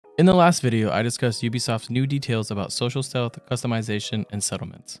In the last video, I discussed Ubisoft's new details about social stealth, customization, and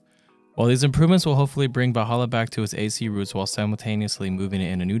settlements. While these improvements will hopefully bring Valhalla back to its AC roots while simultaneously moving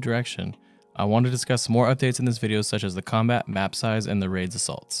it in a new direction, I want to discuss more updates in this video such as the combat, map size, and the raids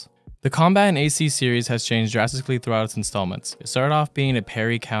assaults. The combat in AC series has changed drastically throughout its installments. It started off being a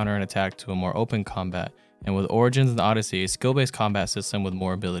parry, counter, and attack to a more open combat, and with Origins and Odyssey, a skill-based combat system with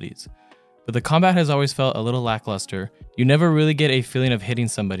more abilities. But the combat has always felt a little lackluster. You never really get a feeling of hitting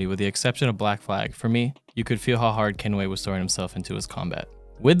somebody with the exception of Black Flag. For me, you could feel how hard Kenway was throwing himself into his combat.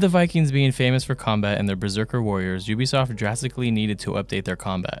 With the Vikings being famous for combat and their Berserker warriors, Ubisoft drastically needed to update their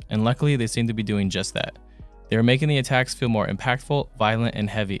combat, and luckily they seem to be doing just that. They are making the attacks feel more impactful, violent, and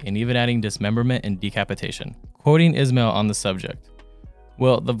heavy, and even adding dismemberment and decapitation. Quoting Ismail on the subject,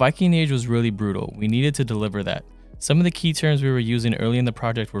 "Well, the Viking Age was really brutal. We needed to deliver that. Some of the key terms we were using early in the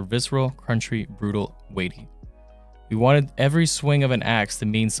project were visceral, crunchy, brutal, weighty. We wanted every swing of an axe to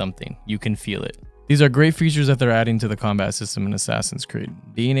mean something. You can feel it." These are great features that they're adding to the combat system in Assassin's Creed.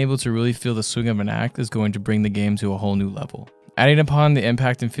 Being able to really feel the swing of an axe is going to bring the game to a whole new level. Adding upon the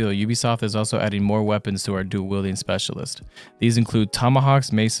impact and feel, Ubisoft is also adding more weapons to our dual-wielding specialist. These include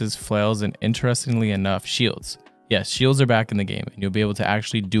tomahawks, maces, flails, and interestingly enough, shields. Yes, shields are back in the game, and you'll be able to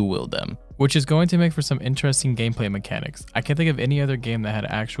actually dual-wield them, which is going to make for some interesting gameplay mechanics. I can't think of any other game that had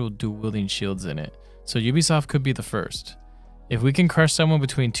actual dual-wielding shields in it, so Ubisoft could be the first. If we can crush someone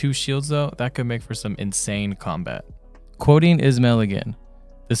between two shields though, that could make for some insane combat. Quoting Ismail again,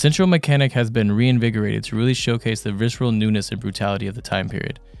 "The central mechanic has been reinvigorated to really showcase the visceral newness and brutality of the time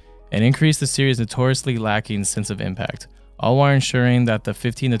period, and increase the series' notoriously lacking sense of impact, all while ensuring that the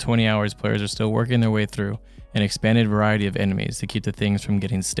 15 to 20 hours players are still working their way through an expanded variety of enemies to keep the things from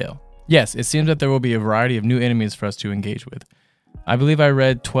getting stale." Yes, it seems that there will be a variety of new enemies for us to engage with. I believe I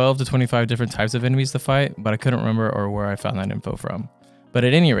read 12 to 25 different types of enemies to fight, but I couldn't remember or where I found that info from. But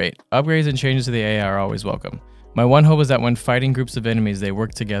at any rate, upgrades and changes to the AI are always welcome. My one hope is that when fighting groups of enemies, they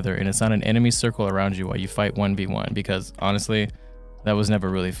work together and it's not an enemy circle around you while you fight 1v1, because honestly, that was never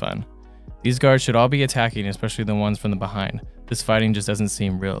really fun. These guards should all be attacking, especially the ones from the behind. This fighting just doesn't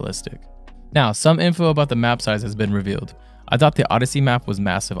seem realistic. Now, some info about the map size has been revealed. I thought the Odyssey map was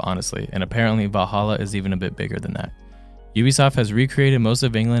massive, honestly, and apparently Valhalla is even a bit bigger than that. Ubisoft has recreated most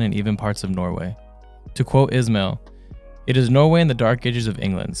of England and even parts of Norway. To quote Ismail, "It is Norway in the dark ages of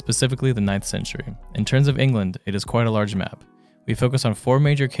England, specifically the 9th century. In terms of England, it is quite a large map. We focus on 4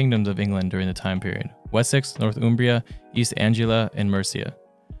 major kingdoms of England during the time period: Wessex, Northumbria, East Anglia, and Mercia.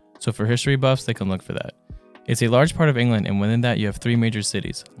 So for history buffs, they can look for that. It's a large part of England, and within that you have 3 major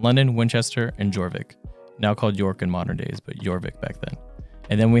cities: London, Winchester, and Jorvik. Now called York in modern days, but Jorvik back then.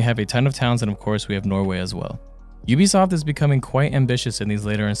 And then we have a ton of towns, and of course we have Norway as well." Ubisoft is becoming quite ambitious in these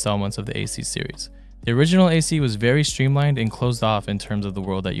later installments of the AC series. The original AC was very streamlined and closed off in terms of the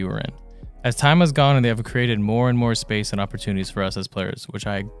world that you were in. As time has gone, they have created more and more space and opportunities for us as players, which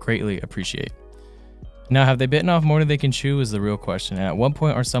I greatly appreciate. Now, have they bitten off more than they can chew is the real question, and at what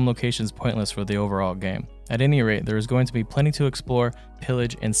point are some locations pointless for the overall game? At any rate, there is going to be plenty to explore,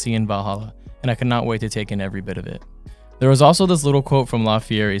 pillage, and see in Valhalla, and I cannot wait to take in every bit of it. There was also this little quote from La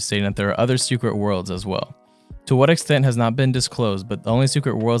Fieri stating that there are other secret worlds as well. To what extent has not been disclosed, but the only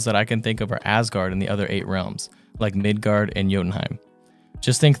secret worlds that I can think of are Asgard and the other 8 realms, like Midgard and Jotunheim.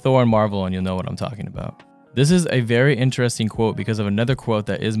 Just think Thor and Marvel and you'll know what I'm talking about. This is a very interesting quote because of another quote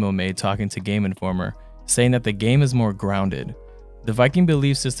that Ismo made talking to Game Informer, saying that the game is more grounded. The Viking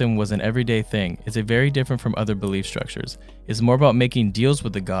belief system was an everyday thing. It's a very different from other belief structures. It's more about making deals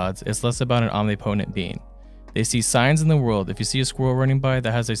with the gods, it's less about an omnipotent being. They see signs in the world. If you see a squirrel running by,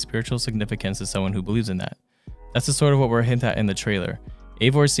 that has a spiritual significance to someone who believes in that. That's the sort of what we're hinted at in the trailer.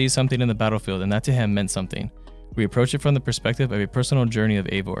 Eivor sees something in the battlefield and that to him meant something. We approach it from the perspective of a personal journey of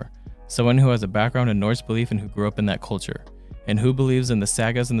Eivor, someone who has a background in Norse belief and who grew up in that culture, and who believes in the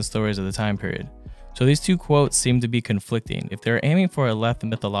sagas and the stories of the time period. So these two quotes seem to be conflicting. If they're aiming for a less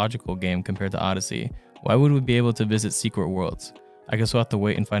mythological game compared to Odyssey, why would we be able to visit secret worlds? I guess we'll have to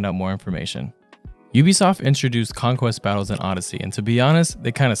wait and find out more information. Ubisoft introduced conquest battles in Odyssey, and to be honest,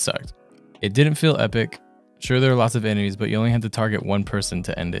 they kinda sucked. It didn't feel epic. Sure, there are lots of enemies, but you only had to target one person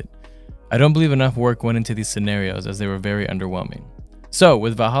to end it. I don't believe enough work went into these scenarios as they were very underwhelming. So,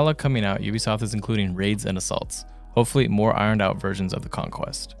 with Valhalla coming out, Ubisoft is including raids and assaults. Hopefully, more ironed out versions of the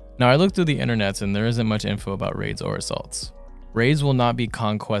conquest. Now, I looked through the internets and there isn't much info about raids or assaults. Raids will not be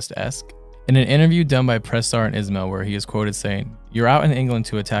conquest-esque. In an interview done by Pressstar and Ismail where he is quoted saying, "You're out in England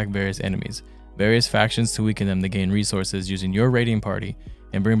to attack various enemies, various factions to weaken them to gain resources using your raiding party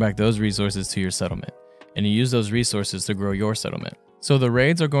and bring back those resources to your settlement. And you use those resources to grow your settlement. So the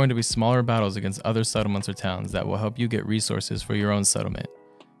raids are going to be smaller battles against other settlements or towns that will help you get resources for your own settlement.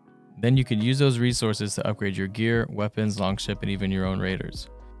 Then you could use those resources to upgrade your gear, weapons, longship, and even your own raiders.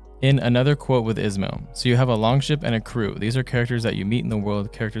 In another quote with Ismail, so you have a longship and a crew. These are characters that you meet in the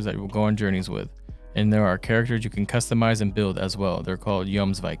world, characters that you will go on journeys with. And there are characters you can customize and build as well. They're called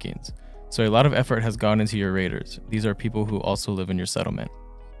Jomsvikings. So a lot of effort has gone into your raiders. These are people who also live in your settlement.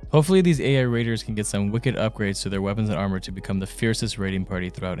 Hopefully these AI raiders can get some wicked upgrades to their weapons and armor to become the fiercest raiding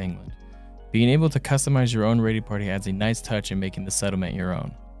party throughout England. Being able to customize your own raiding party adds a nice touch in making the settlement your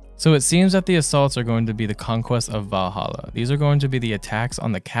own. So it seems that the assaults are going to be the conquest of Valhalla. These are going to be the attacks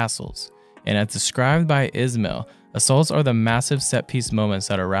on the castles. And as described by Ismail, assaults are the massive set-piece moments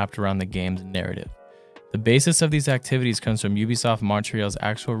that are wrapped around the game's narrative. The basis of these activities comes from Ubisoft Montreal's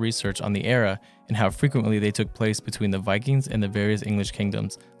actual research on the era and how frequently they took place between the Vikings and the various English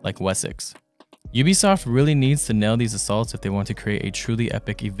kingdoms like Wessex. Ubisoft really needs to nail these assaults if they want to create a truly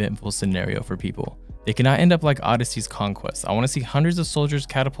epic, eventful scenario for people. They cannot end up like Odyssey's Conquest. I want to see hundreds of soldiers,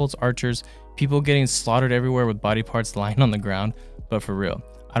 catapults, archers, people getting slaughtered everywhere with body parts lying on the ground, but for real.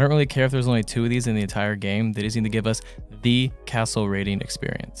 I don't really care if there's only 2 of these in the entire game. They just need to give us the castle raiding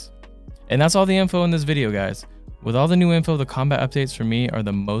experience. And that's all the info in this video, guys. With all the new info, the combat updates for me are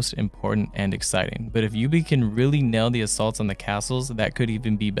the most important and exciting. But if Ubi can really nail the assaults on the castles, that could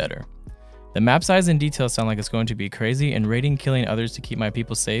even be better. The map size and details sound like it's going to be crazy, and raiding killing others to keep my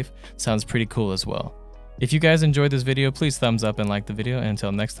people safe sounds pretty cool as well. If you guys enjoyed this video, please thumbs up and like the video, and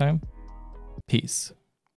until next time, peace.